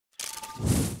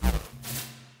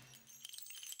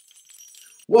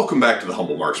Welcome back to the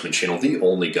Humble Marksman channel, the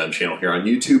only gun channel here on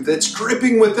YouTube that's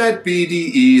dripping with that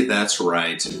BDE. That's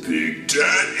right, Big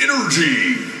Dad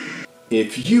Energy.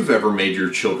 If you've ever made your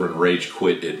children rage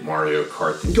quit at Mario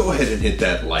Kart, then go ahead and hit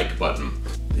that like button.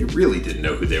 They really didn't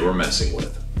know who they were messing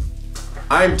with.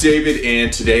 I'm David,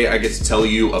 and today I get to tell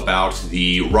you about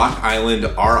the Island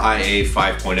RIA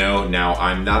 5.0. Now,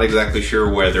 I'm not exactly sure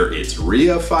whether it's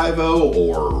RIA 5.0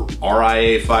 or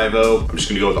RIA 5.0. I'm just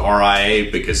gonna go with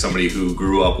RIA because somebody who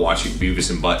grew up watching Beavis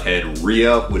and Butthead,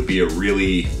 RIA would be a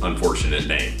really unfortunate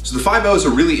name. So the 5.0 is a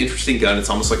really interesting gun. It's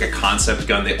almost like a concept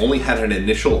gun. They only had an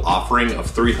initial offering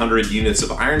of 300 units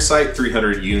of iron sight,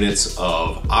 300 units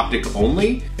of optic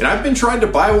only. And I've been trying to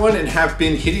buy one and have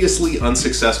been hideously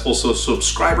unsuccessful. So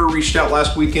subscriber reached out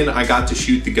last weekend. I got to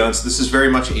shoot the gun. So this is very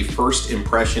much a first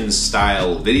impressions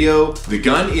style video. The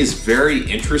gun is very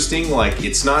interesting. Like,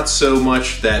 it's not so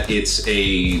much that it's a,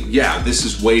 yeah, this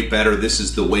is way better, this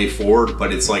is the way forward,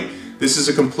 but it's like, this is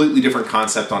a completely different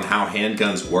concept on how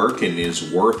handguns work and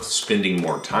is worth spending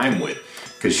more time with,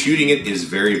 because shooting it is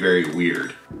very, very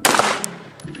weird.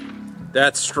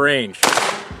 That's strange.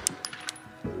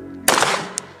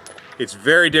 It's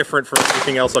very different from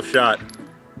anything else I've shot.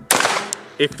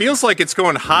 It feels like it's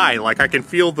going high, like I can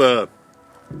feel the...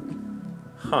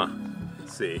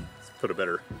 Let's see, let's put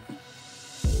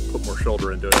more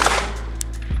shoulder into it.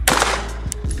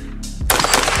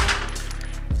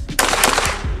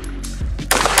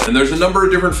 And there's a number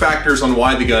of different factors on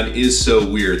why the gun is so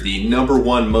weird. The number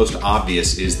one most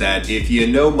obvious is that if you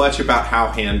know much about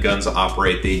how handguns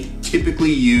operate, they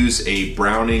typically use a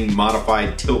Browning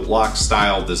modified tilt lock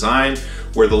style design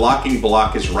where the locking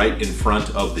block is right in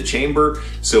front of the chamber.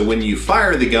 So when you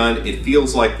fire the gun, it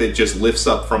feels like it just lifts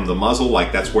up from the muzzle,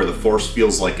 like that's where the force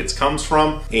feels like it comes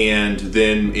from, and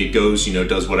then it goes, you know,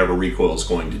 does whatever recoil is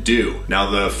going to do. Now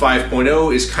the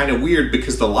 5.0 is kind of weird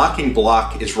because the locking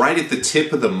block is right at the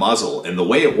tip of the muzzle, and the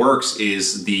way it works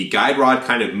is the guide rod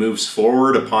kind of moves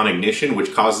forward upon ignition,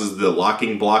 which causes the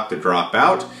locking block to drop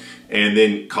out, and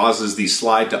then causes the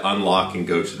slide to unlock and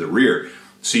go to the rear.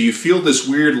 So you feel this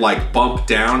weird like bump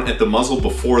down at the muzzle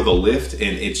before the lift, and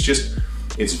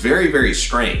it's very, very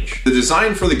strange. The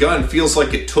design for the gun feels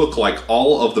like it took like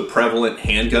all of the prevalent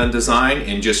handgun design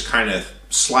and just kind of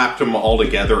slapped them all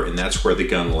together, and that's where the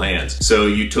gun lands. So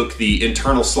you took the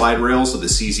internal slide rails of the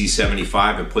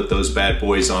CZ75 and put those bad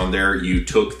boys on there. You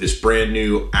took this brand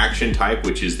new action type,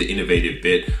 which is the innovative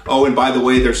bit. Oh, and by the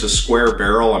way, there's a square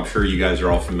barrel. I'm sure you guys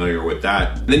are all familiar with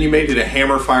that. And then you made it a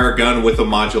hammer fire gun with a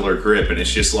modular grip, and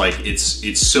it's just like,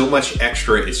 it's so much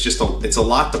extra. It's a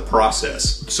lot to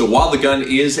process. So while the gun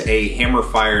is a hammer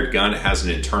fired gun, it has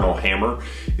an internal hammer,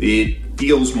 it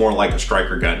feels more like a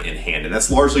striker gun in hand, and that's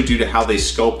largely due to how they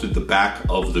sculpted the back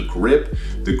of the grip.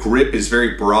 The grip is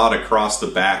very broad across the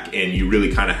back, and you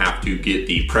really kind of have to get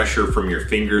the pressure from your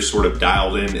fingers sort of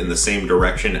dialed in the same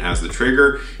direction as the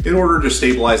trigger in order to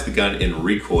stabilize the gun in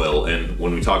recoil. And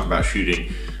when we talk about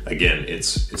shooting, again,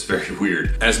 it's very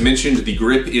weird. As mentioned, the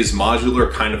grip is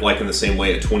modular, kind of like in the same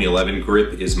way a 2011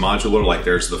 grip is modular. Like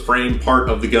there's the frame part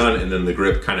of the gun, and then the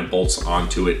grip kind of bolts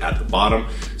onto it at the bottom.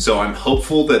 So I'm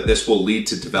hopeful that this will lead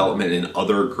to development in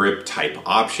other grip type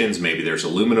options. Maybe there's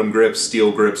aluminum grips,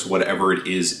 steel grips, whatever it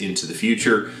is into the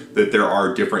future, that there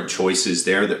are different choices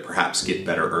there that perhaps get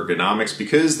better ergonomics,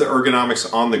 because the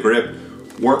ergonomics on the grip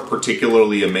weren't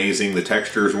particularly amazing. The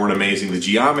textures weren't amazing. The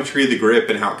geometry of the grip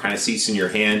and how it kind of seats in your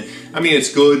hand, I mean,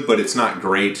 it's good, but it's not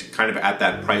great. Kind of at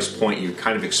that price point, you're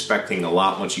kind of expecting a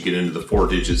lot once you get into the 4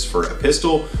 digits for a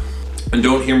pistol. And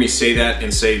don't hear me say that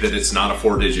and say that it's not a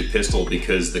 4-digit pistol,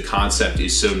 because the concept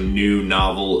is so new,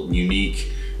 novel,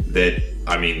 unique that,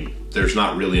 I mean, there's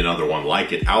not really another one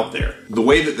like it out there. The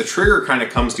way that the trigger kind of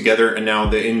comes together, and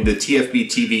now in the TFB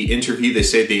TV interview, they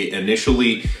say they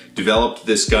initially developed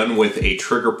this gun with a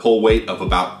trigger pull weight of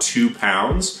about 2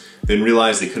 pounds, then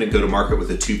realized they couldn't go to market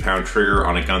with a 2-pound trigger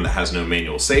on a gun that has no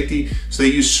manual safety, so they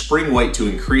used spring weight to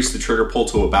increase the trigger pull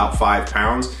to about 5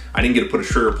 pounds. I didn't get to put a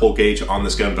trigger pull gauge on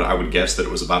this gun, but I would guess that it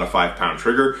was about a 5-pound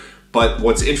trigger. But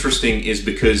what's interesting is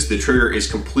because the trigger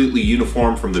is completely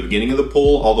uniform from the beginning of the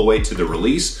pull all the way to the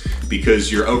release,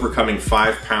 because you're overcoming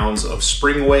 5 pounds of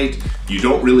spring weight, you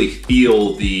don't really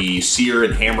feel the sear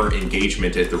and hammer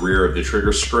engagement at the rear of the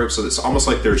trigger stroke, so it's almost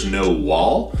like there's no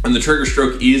wall. And the trigger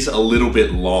stroke is a little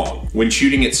bit long. When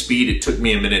shooting at speed, it took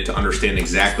me a minute to understand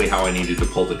exactly how I needed to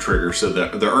pull the trigger, so the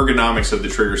ergonomics of the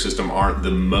trigger system aren't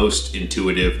the most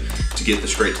intuitive to get the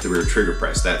straight to the rear trigger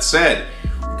press. That said,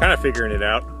 kind of figuring it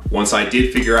out. Once I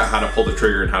did figure out how to pull the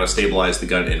trigger and how to stabilize the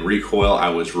gun in recoil, I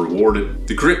was rewarded.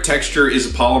 The grip texture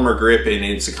is a polymer grip, and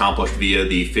it's accomplished via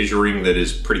the fissuring that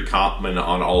is pretty common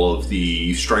on all of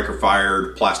the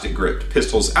striker-fired plastic gripped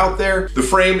pistols out there. The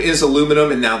frame is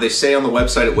aluminum, and now they say on the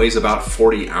website it weighs about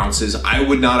 40 ounces. I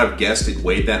would not have guessed it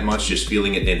weighed that much. Just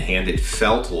feeling it in hand, it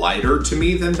felt lighter to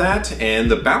me than that, and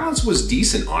the balance was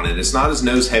decent on it. It's not as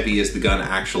nose heavy as the gun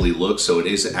actually looks, so it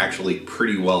is actually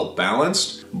pretty well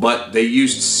balanced. But they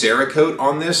used Cerakote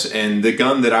on this, and the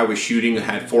gun that I was shooting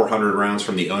had 400 rounds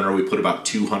from the owner. We put about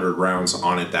 200 rounds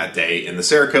on it that day, and the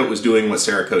Cerakote was doing what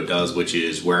Cerakote does, which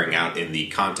is wearing out in the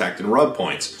contact and rub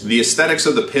points. The aesthetics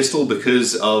of the pistol,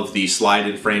 because of the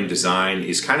slide-in frame design,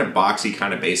 is kind of boxy,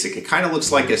 kind of basic. It kind of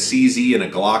looks like a CZ and a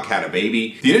Glock had a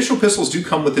baby. The initial pistols do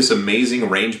come with this amazing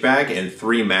range bag and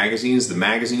 3 magazines. The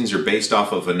magazines are based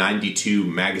off of a 92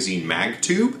 magazine mag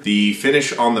tube. The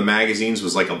finish on the magazines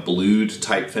was like a blued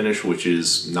type finish, which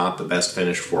is not the best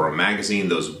finish for a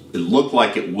magazine. It looked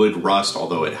like it would rust,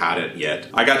 although it hadn't yet.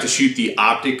 I got to shoot the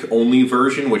optic only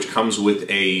version, which comes with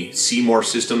a Seymour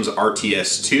Systems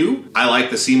RTS2. I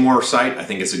like the Seymour sight. I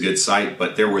think it's a good sight,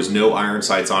 but there was no iron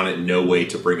sights on it, no way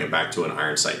to bring it back to an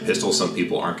iron sight pistol. Some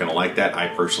people aren't gonna like that. I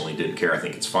personally didn't care. I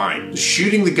think it's fine.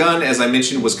 Shooting the gun, as I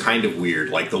mentioned, was kind of weird.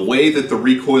 Like the way that the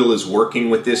recoil is working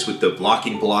with this, with the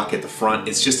blocking block at the front,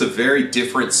 it's just a very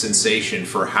different sensation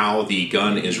for how the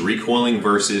gun is recoiling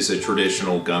versus a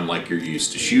traditional gun like you're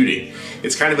used to shooting.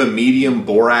 It's kind of a medium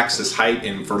bore axis height,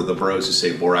 and for the bros who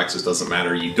say bore axis doesn't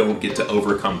matter, you don't get to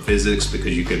overcome physics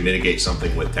because you can mitigate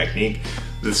something with technique.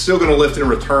 It's still going to lift and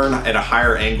return at a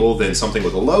higher angle than something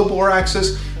with a low bore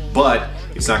axis, but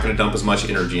it's not going to dump as much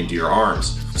energy into your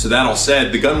arms. So that all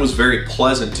said, the gun was very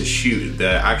pleasant to shoot.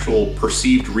 The actual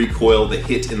perceived recoil, the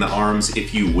hit in the arms,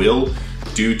 if you will,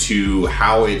 due to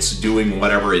how it's doing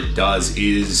whatever it does,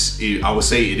 I would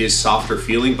say it is softer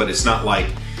feeling, but it's not like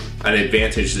an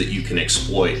advantage that you can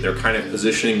exploit. They're kind of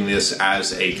positioning this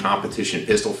as a competition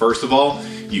pistol. First of all,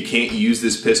 you can't use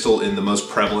this pistol in the most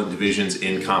prevalent divisions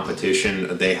in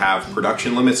competition. They have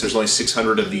production limits. There's only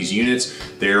 600 of these units.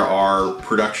 There are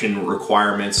production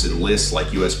requirements and lists like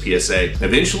USPSA.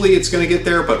 Eventually it's gonna get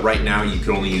there, but right now you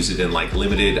can only use it in like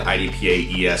limited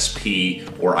IDPA,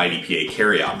 ESP, or IDPA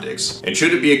carry optics. And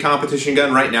should it be a competition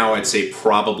gun? Right now I'd say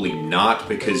probably not,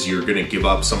 because you're gonna give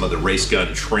up some of the race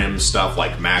gun trim stuff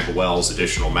like mag wells,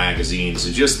 additional magazines,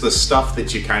 and just the stuff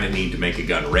that you kind of need to make a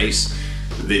gun race.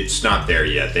 It's not there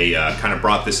yet. They kind of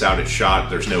brought this out at SHOT.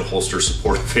 There's no holster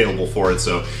support available for it,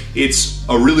 so it's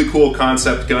a really cool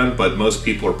concept gun, but most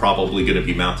people are probably going to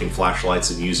be mounting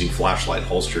flashlights and using flashlight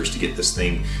holsters to get this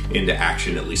thing into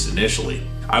action, at least initially.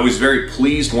 I was very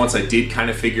pleased once I did kind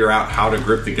of figure out how to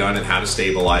grip the gun and how to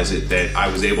stabilize it, that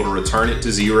I was able to return it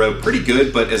to 0 pretty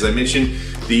good. But as I mentioned,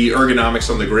 the ergonomics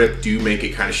on the grip do make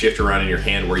it kind of shift around in your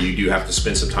hand, where you do have to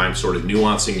spend some time sort of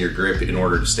nuancing your grip in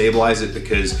order to stabilize it,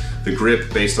 because the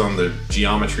grip, based on the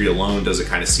geometry alone, doesn't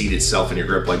kind of seat itself in your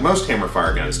grip like most hammer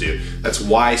fire guns do. That's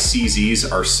why CZs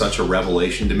are such a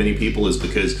revelation to many people, is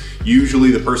because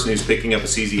usually the person who's picking up a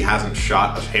CZ hasn't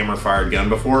shot a hammer fired gun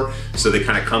before, so they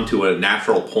kind of come to a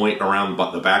natural point around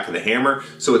the back of the hammer,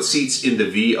 so it seats in the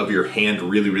V of your hand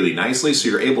really, really nicely, so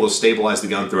you're able to stabilize the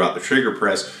gun throughout the trigger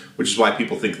press, which is why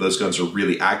people think those guns are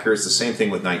really accurate. It's the same thing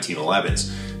with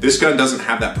 1911s. This gun doesn't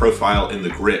have that profile in the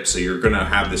grip, so you're gonna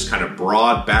have this kind of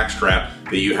broad backstrap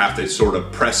that you have to sort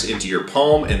of press into your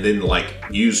palm and then like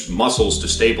use muscles to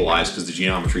stabilize, because the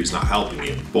geometry is not helping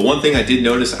you. But one thing I did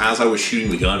notice as I was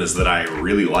shooting the gun is that I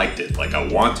really liked it. Like, I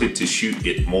wanted to shoot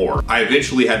it more. I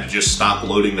eventually had to just stop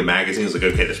loading the magazine. I was like,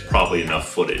 okay, that's probably enough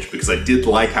footage, because I did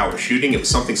like how it was shooting. It was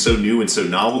something so new and so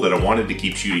novel that I wanted to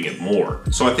keep shooting it more.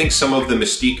 So I think some of the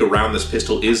mystique around this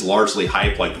pistol is largely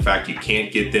hype, like the fact you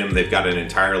can't get them. They've got an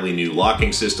entirely new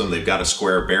locking system. They've got a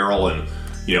square barrel and,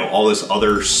 you know, all this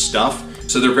other stuff.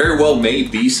 So there very well may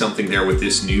be something there with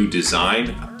this new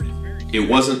design. It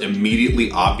wasn't immediately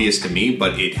obvious to me,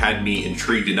 but it had me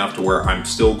intrigued enough to where I'm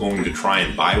still going to try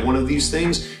and buy one of these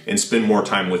things and spend more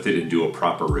time with it and do a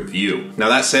proper review. Now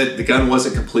that said, the gun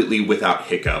wasn't completely without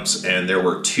hiccups, and there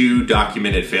were 2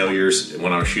 documented failures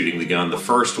when I was shooting the gun. The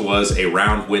first was a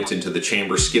round went into the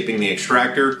chamber, skipping the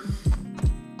extractor.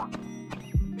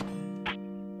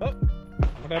 Oh,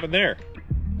 what happened there?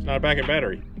 It's not a backup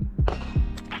battery.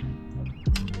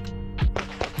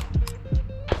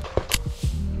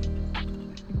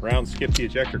 Round skipped the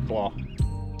ejector claw.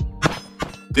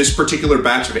 This particular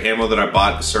batch of ammo that I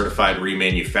bought is certified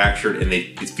remanufactured, and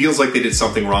it feels like they did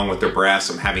something wrong with their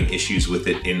brass. I'm having issues with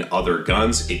it in other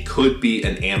guns. It could be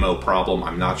an ammo problem.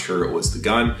 I'm not sure it was the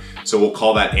gun, so we'll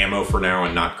call that ammo for now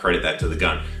and not credit that to the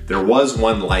gun. There was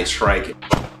one light strike.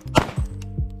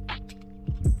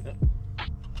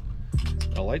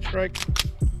 light strike?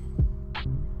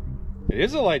 It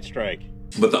is a light strike.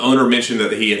 But the owner mentioned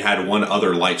that he had had one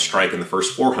other light strike in the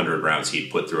first 400 rounds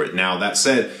he'd put through it. Now, that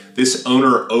said, this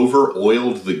owner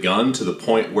over-oiled the gun to the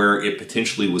point where it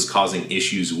potentially was causing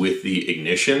issues with the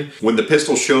ignition. When the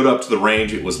pistol showed up to the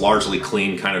range, it was largely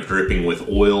clean, kind of dripping with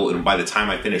oil, and by the time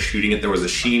I finished shooting it, there was a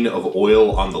sheen of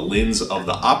oil on the lens of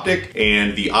the optic,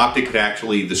 and the optic had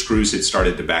actually, the screws had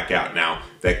started to back out. Now,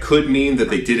 that could mean that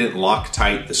they didn't lock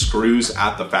tight the screws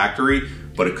at the factory,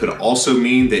 but it could also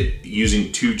mean that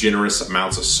using too generous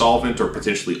amounts of solvent or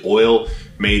potentially oil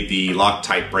made the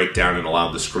Loctite break down and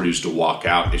allowed the screws to walk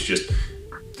out. It's just,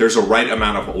 there's a right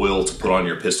amount of oil to put on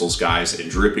your pistols, guys,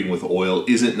 and dripping with oil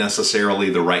isn't necessarily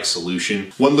the right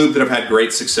solution. One lube that I've had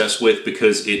great success with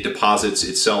because it deposits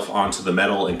itself onto the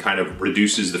metal and kind of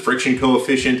reduces the friction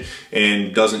coefficient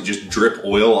and doesn't just drip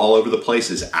oil all over the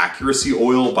place is Accuracy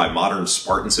Oil by Modern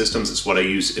Spartan Systems. It's what I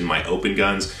use in my open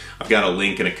guns. I've got a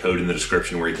link and a code in the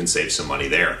description where you can save some money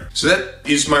there. So that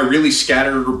is my really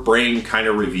scatterbrained kind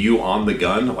of review on the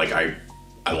gun. Like, I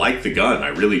like the gun, I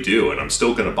really do, and I'm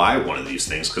still gonna buy one of these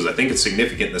things because I think it's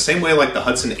significant in the same way like the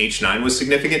Hudson H9 was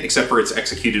significant, except for it's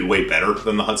executed way better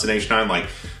than the Hudson H9. Like,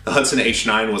 the Hudson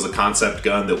H9 was a concept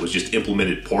gun that was just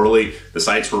implemented poorly. The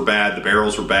sights were bad, the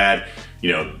barrels were bad,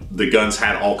 you know, the guns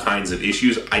had all kinds of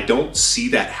issues. I don't see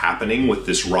that happening with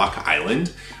this Rock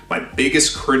Island. My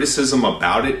biggest criticism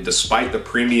about it, despite the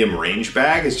premium range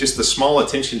bag, is just the small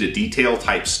attention to detail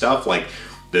type stuff, like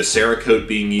the Cerakote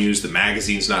being used, the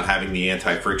magazine's not having the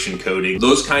anti-friction coating.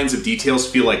 Those kinds of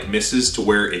details feel like misses to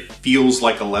where it feels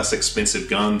like a less expensive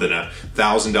gun than a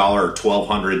 $1,000 or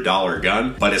 $1,200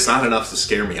 gun, but it's not enough to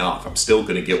scare me off. I'm still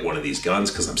gonna get one of these guns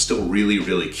because I'm still really,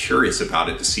 really curious about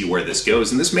it to see where this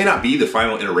goes. And this may not be the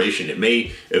final iteration. It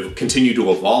may continue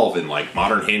to evolve, and like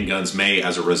modern handguns may,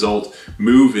 as a result,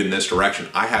 move in this direction.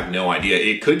 I have no idea.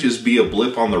 It could just be a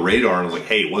blip on the radar and like,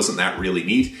 hey, wasn't that really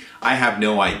neat? I have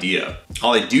no idea.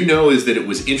 All I do know is that it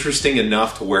was interesting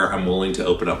enough to where I'm willing to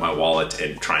open up my wallet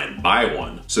and try and buy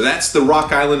one. So that's the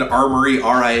Rock Island Armory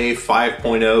RIA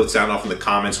 5.0. Sound off in the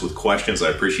comments with questions.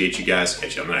 I appreciate you guys.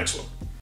 Catch you on the next one.